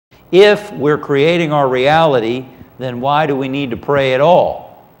If we're creating our reality, then why do we need to pray at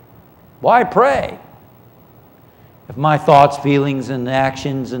all? Why pray? If my thoughts, feelings, and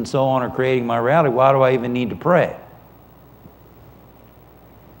actions and so on are creating my reality, why do I even need to pray?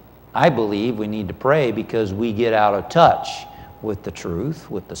 I believe we need to pray because we get out of touch with the truth,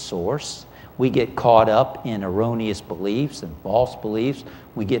 with the source. We get caught up in erroneous beliefs and false beliefs.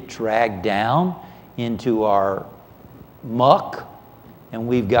 We get dragged down into our muck, and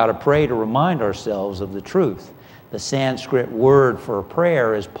we've got to pray to remind ourselves of the truth. The Sanskrit word for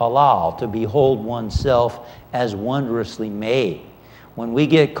prayer is palal, to behold oneself as wondrously made. When we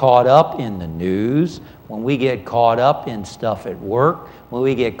get caught up in the news, when we get caught up in stuff at work, when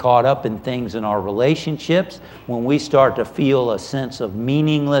we get caught up in things in our relationships, when we start to feel a sense of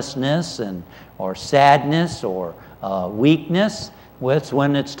meaninglessness or sadness or weakness, that's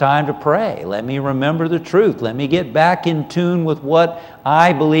when it's time to pray. Let me remember the truth. Let me get back in tune with what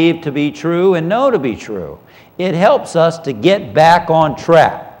I believe to be true and know to be true. It helps us to get back on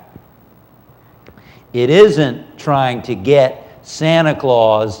track. It isn't trying to get Santa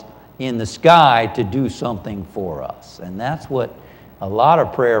Claus in the sky to do something for us. And that's what a lot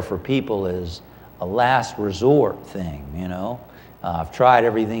of prayer for people is, a last resort thing, you know. I've tried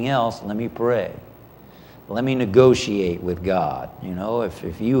everything else, let me pray. Let me negotiate with God. You know,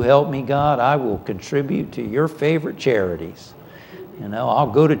 if you help me, God, I will contribute to your favorite charities. You know,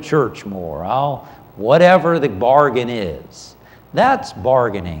 I'll go to church more. Whatever the bargain is. That's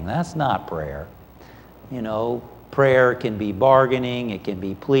bargaining. That's not prayer. You know, prayer can be bargaining, it can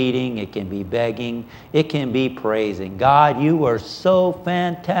be pleading, it can be begging, it can be praising. God, you are so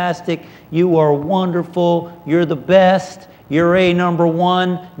fantastic. You are wonderful. You're the best. You're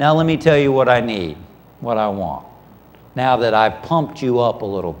 #1. Now let me tell you what I need, what I want. Now that I've pumped you up a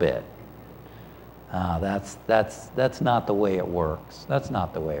little bit. That's not the way it works. That's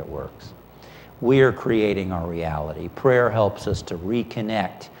not the way it works. We're creating our reality. Prayer helps us to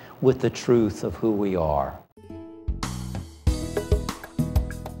reconnect with the truth of who we are.